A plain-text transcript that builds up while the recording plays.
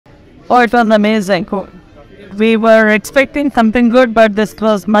Oh, it was amazing. We were expecting something good, but this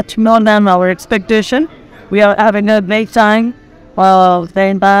was much more than our expectation. We are having a great time. The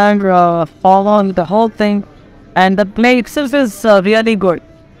entire following the whole thing, and the play itself is really good.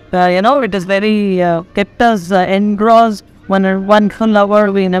 It is very kept us engrossed. One full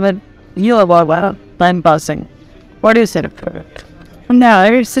hour, we never knew about time passing. What do you say? No,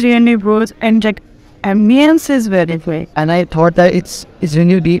 it's really good, and the ambience is very great. And I thought that it's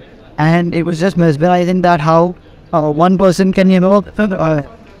really deep, and it was just mesmerizing that how one person can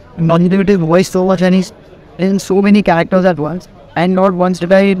manipulate his voice so much, and he's in so many characters at once, and not once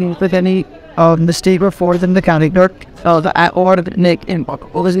did I with any mistake or fault in the character or like in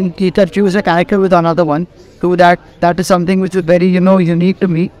Nita choose a character with another one. So that is something which is very unique to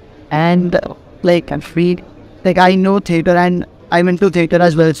me, and like I'm free. Like I know theatre and I'm into theatre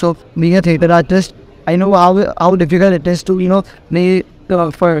as well. So being a theatre artist, I know how difficult it is to play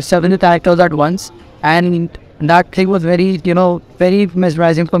for several characters at once, and that thing was very very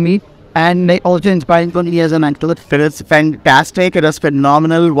mesmerizing for me, and also inspiring for me as an actor. It is fantastic. It is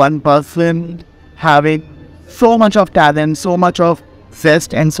phenomenal. One person having so much of talent, so much of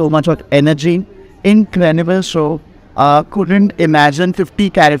zest, and so much of energy. Incredible show. Couldn't imagine 50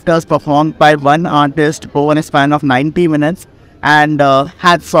 characters performed by one artist over a span of 90 minutes. And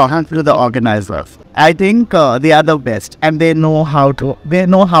hats off to the organizers. I think they are the best, and they know how to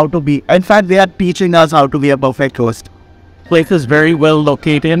be. In fact, they are teaching us how to be a perfect host. Place is very well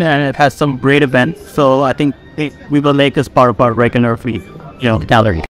located, and it has some great events. So I think we will make this part of our regular fee, gallery.